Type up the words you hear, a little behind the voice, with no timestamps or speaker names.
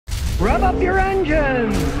Rev up your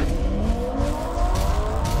engine!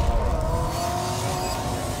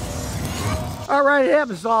 All right, it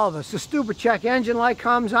happens to all of us. The stupid check engine light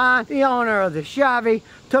comes on. The owner of the Chevy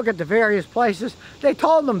took it to various places. They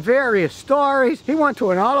told him various stories. He went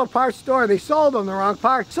to an auto parts store. They sold him the wrong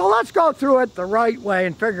part. So let's go through it the right way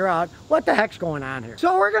and figure out what the heck's going on here.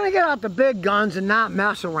 So we're gonna get out the big guns and not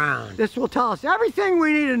mess around. This will tell us everything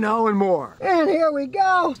we need to know and more. And here we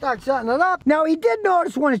go. Start setting it up. Now he did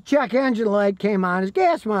notice when his check engine light came on, his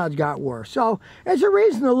gas mileage got worse. So there's a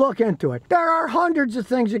reason to look into it. There are hundreds of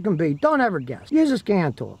things it can be. Don't ever guess. Use a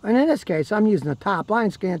scan tool. And in this case, I'm using the top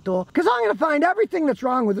line scan tool because I'm going to find everything that's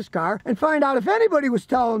wrong with this car and find out if anybody was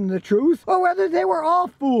telling the truth or whether they were all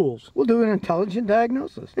fools. We'll do an intelligent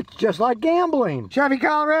diagnosis. It's just like gambling. Chevy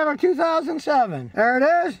Colorado 2007. There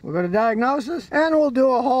it is. We'll go to diagnosis and we'll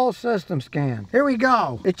do a whole system scan. Here we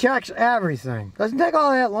go. It checks everything. Doesn't take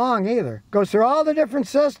all that long either. Goes through all the different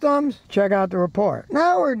systems. Check out the report.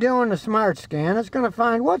 Now we're doing the smart scan. It's going to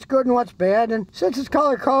find what's good and what's bad. And since it's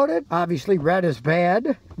color coded, obviously red is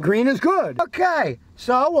bad, green is good. Okay,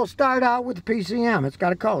 so we'll start out with the PCM. It's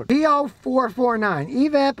got a code. EO449,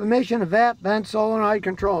 evap emission evap vent solenoid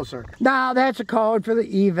control circuit. Now that's a code for the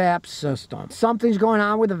evap system. Something's going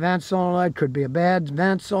on with the vent solenoid. Could be a bad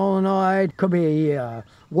vent solenoid, could be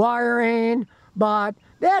wiring, but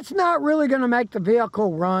that's not really going to make the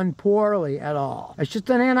vehicle run poorly at all. It's just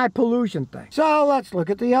an anti-pollution thing. So let's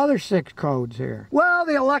look at the other 6 codes here. Well,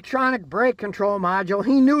 the electronic brake control module,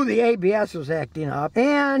 he knew the ABS was acting up,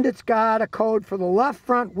 and it's got a code for the left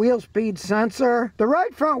front wheel speed sensor, the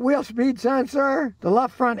right front wheel speed sensor, the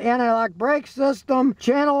left front anti-lock brake system,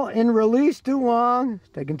 channel in release too long, it's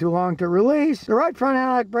taking too long to release, the right front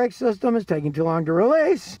anti-lock brake system is taking too long to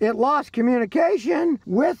release, it lost communication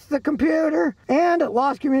with the computer, and it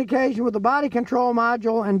lost communication with the body control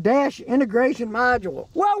module and dash integration module.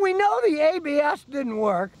 Well, we know the ABS didn't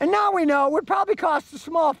work, and now we know it would probably cost a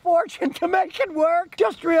small fortune to make it work.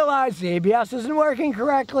 Just realize the ABS isn't working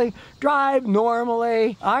correctly. Drive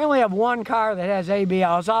normally. I only have one car that has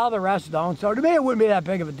ABS, all the rest don't, so to me it wouldn't be that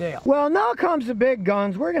big of a deal. Well, now comes the big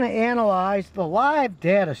guns. We're going to analyze the live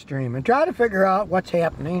data stream and try to figure out what's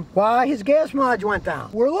happening, why his gas mileage went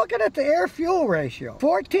down. We're looking at the air-fuel ratio.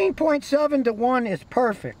 14.7 to 1 is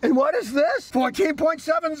perfect. And what is this?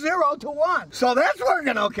 14.70 to 1. So that's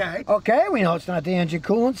working okay. Okay, we know it's not the engine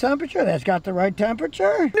coolant temperature. That's got the right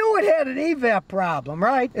temperature. Knew it had an evap problem,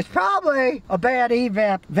 right? It's probably a bad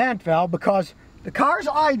evap vent valve because the car's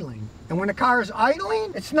idling. And when the car is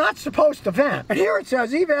idling, it's not supposed to vent. And here it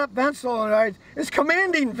says evap vent solenoid is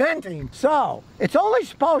commanding venting. So it's only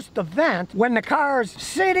supposed to vent when the car's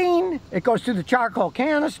sitting. It goes through the charcoal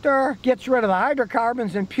canister, gets rid of the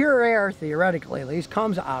hydrocarbons, and pure air, theoretically at least,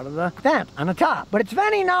 comes out of the vent on the top. But it's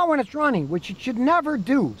venting now when it's running, which it should never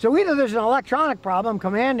do. So either there's an electronic problem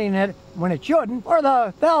commanding it when it shouldn't, or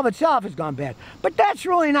the valve itself has gone bad. But that's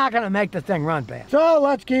really not going to make the thing run bad. So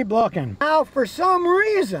let's keep looking. Now, for some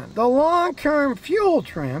reason, the long-term fuel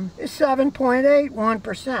trim is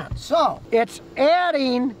 7.81%. So it's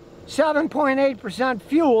adding 7.8%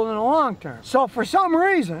 fuel in the long term. So for some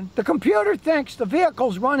reason, the computer thinks the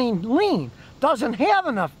vehicle's running lean, doesn't have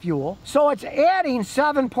enough fuel, so it's adding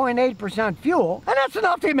 7.8% fuel, and that's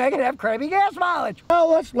enough to make it have crappy gas mileage. Well,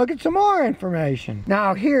 let's look at some more information.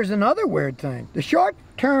 Now, here's another weird thing. The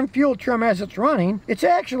short-term fuel trim as it's running, it's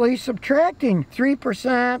actually subtracting 3%,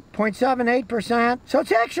 0.78%, so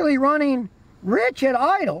it's actually running rich at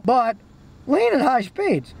idle, but lean at high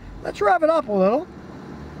speeds. Let's rev it up a little.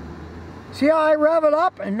 See how I rev it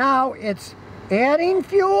up, and now it's adding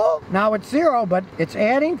fuel. Now it's 0, but it's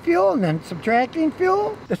adding fuel and then subtracting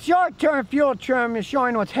fuel. The short-term fuel trim is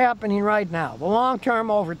showing what's happening right now. The long-term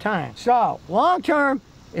over time. So long-term,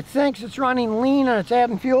 it thinks it's running lean and it's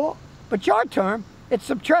adding fuel, but short-term, it's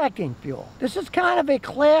subtracting fuel. This is kind of a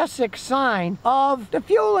classic sign of the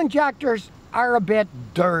fuel injectors are a bit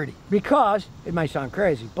dirty, because it might sound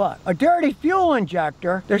crazy, but a dirty fuel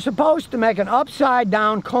injector, they're supposed to make an upside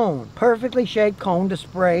down cone, perfectly shaped cone to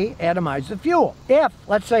spray atomize the fuel. If,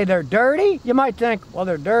 let's say, they're dirty, you might think, well,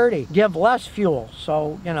 they're dirty, give less fuel,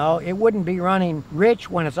 so, you know, it wouldn't be running rich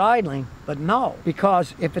when it's idling. But no,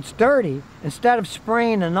 because if it's dirty, instead of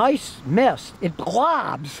spraying a nice mist, it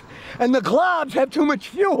globs, and the globs have too much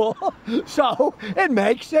fuel, so it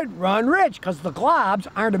makes it run rich, because the globs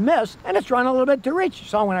aren't a mist, and it's run a little bit too rich.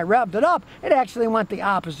 So when I revved it up, it actually went the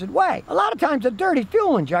opposite way. A lot of times a dirty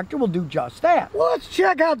fuel injector will do just that. Well, let's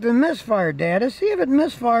check out the misfire data, see if it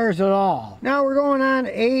misfires at all. Now we're going on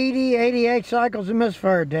 80, 88 cycles of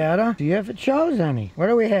misfire data. See if it shows any. What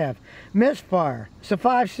do we have? Misfire. It's a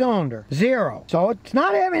 5-cylinder. 0. So it's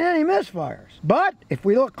not having any misfires. But if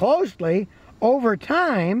we look closely, over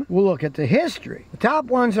time, we'll look at the history. The top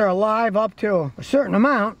ones are alive up to a certain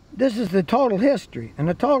amount. This is the total history, and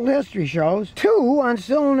the total history shows 2 on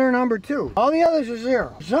cylinder number 2. All the others are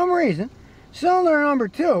 0. For some reason, cylinder number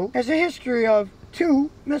 2 has a history of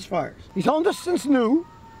 2 misfires. He's owned this since new.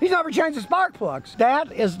 He's never changed the spark plugs.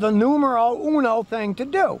 That is the numero uno thing to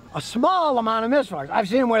do. A small amount of misfires. I've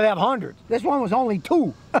seen them where they have hundreds. This one was only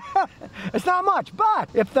 2. It's not much, but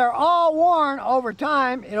if they're all worn over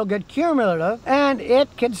time, it'll get cumulative, and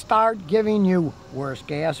it can start giving you worse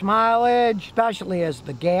gas mileage, especially as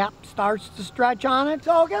the gap starts to stretch on it.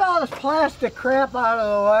 So get all this plastic crap out of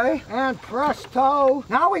the way, and presto,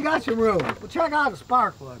 now we got some room. We'll check out the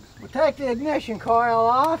spark plugs. We'll take the ignition coil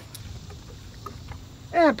off,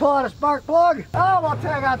 and pull out a spark plug. Oh, we'll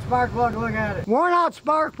take out the spark plug, look at it. Worn out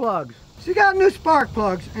spark plugs. So you got new spark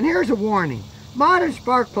plugs, and here's a warning. Modern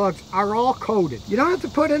spark plugs are all coated. You don't have to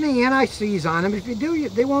put any NICs on them. If you do,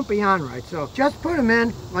 they won't be on right. So just put them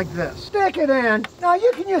in like this. Stick it in. Now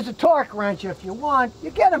you can use a torque wrench if you want. You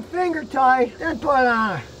get them finger tight, then put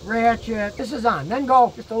on a ratchet. This is on. Then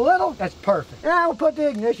go just a little. That's perfect. Now we'll put the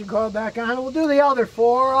ignition coil back on. We'll do the other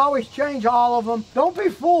 4. Always change all of them. Don't be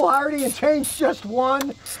foolhardy and change just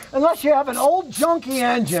one. Unless you have an old junky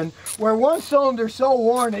engine where one cylinder's so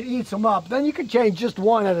worn it eats them up. Then you can change just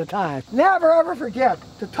one at a time. Never ever forget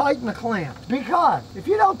to tighten the clamps, because if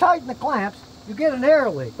you don't tighten the clamps, you get an air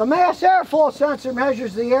leak. The mass airflow sensor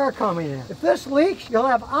measures the air coming in. If this leaks, you'll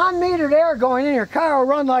have unmetered air going in. Your car will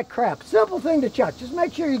run like crap. Simple thing to check. Just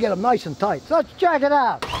make sure you get them nice and tight. So let's check it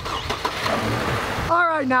out. All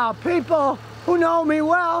right, now people who know me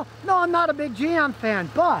well know I'm not a big GM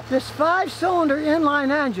fan, but this 5-cylinder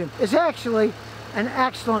inline engine is actually an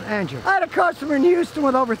excellent engine. I had a customer in Houston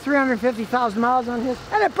with over 350,000 miles on his,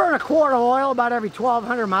 and it burned a quart of oil about every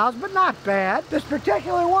 1,200 miles, but not bad. This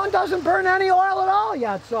particular one doesn't burn any oil at all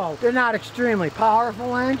yet, so they're not extremely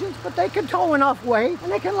powerful engines, but they can tow enough weight,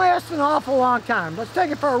 and they can last an awful long time. Let's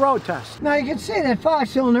take it for a road test. Now you can see that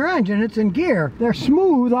 5-cylinder engine, it's in gear. They're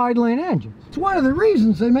smooth idling engines. It's one of the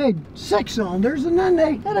reasons they made 6 cylinders, and then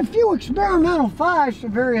they had a few experimental 5s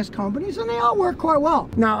from various companies, and they all work quite well.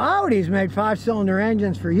 Now Audi's made 5-cylinder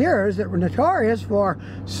engines for years that were notorious for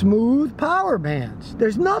smooth power bands.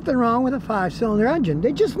 There's nothing wrong with a 5-cylinder engine.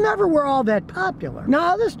 They just never were all that popular.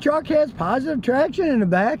 Now this truck has positive traction in the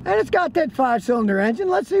back, and it's got that 5-cylinder engine.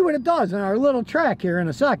 Let's see what it does in our little track here in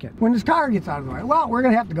a second, when this car gets out of the way. Well, we're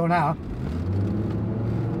gonna have to go now.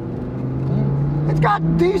 It's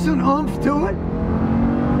got decent oomph to it.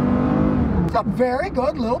 It's a very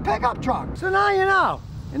good little pickup truck. So now you know.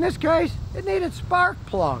 In this case, it needed spark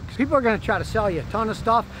plugs. People are going to try to sell you a ton of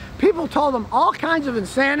stuff. People told them all kinds of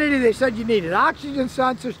insanity. They said you needed oxygen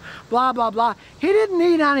sensors, blah, blah, blah. He didn't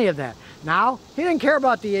need any of that. Now, he didn't care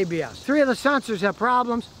about the ABS. 3 of the sensors have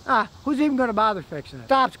problems. Who's even going to bother fixing it?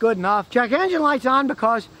 Stop's good enough. Check engine lights on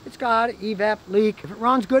because it's got an evap leak. If it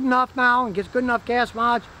runs good enough now and gets good enough gas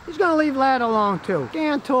mileage, he's going to leave that alone too.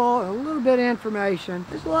 Scan tool, a little bit of information.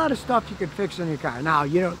 There's a lot of stuff you could fix in your car. Now,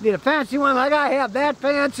 you don't need a fancy one like I have, that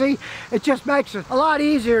fancy. It just makes it a lot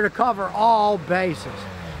easier to cover all bases.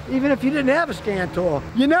 Even if you didn't have a scan tool.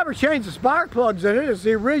 You never change the spark plugs in it. It's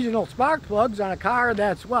the original spark plugs on a car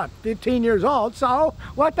that's, what, 15 years old. So,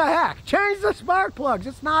 what the heck? Change the spark plugs.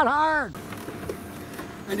 It's not hard.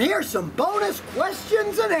 And here's some bonus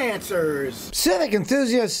questions and answers. Civic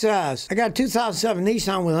Enthusiast says, I got a 2007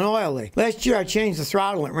 Nissan with an oil leak. Last year I changed the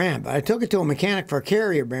throttle and ran, but I took it to a mechanic for a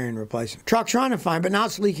carrier bearing replacement. Truck's running fine, but now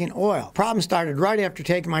it's leaking oil. Problem started right after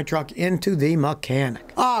taking my truck into the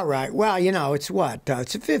mechanic. All right, well, you know, it's what?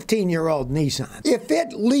 It's a 15-year-old Nissan. If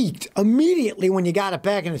it leaked immediately when you got it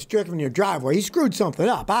back and it's driven in your driveway, he screwed something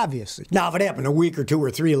up, obviously. Now, if it happened a week or 2 or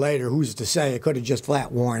 3 later, who's to say? It could have just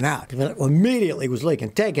flat worn out. If it immediately was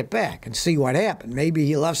leaking, take it back and see what happened. Maybe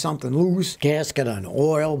he left something loose, gasket, an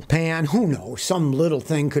oil pan, who knows? Some little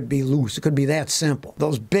thing could be loose. It could be that simple.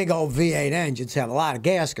 Those big old V8 engines have a lot of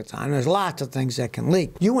gaskets on. There's lots of things that can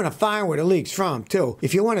leak. You want to find where the leak's from, too.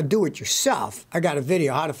 If you want to do it yourself, I got a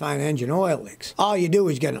video how to find engine oil leaks. All you do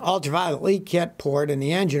is get an ultraviolet leak kit, pour it in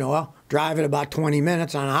the engine oil, drive it about 20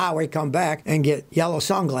 minutes on a highway, come back, and get yellow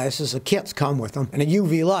sunglasses. The kits come with them, and a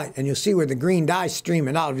UV light, and you'll see where the green dye's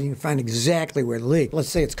streaming out. You can find exactly where the leak. Let's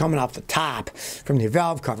say it's coming off the top from the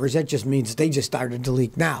valve covers. That just means they just started to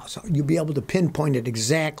leak now. So you'll be able to pinpoint it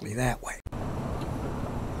exactly that way.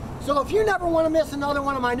 So if you never want to miss another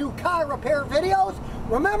one of my new car repair videos,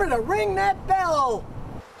 remember to ring that bell.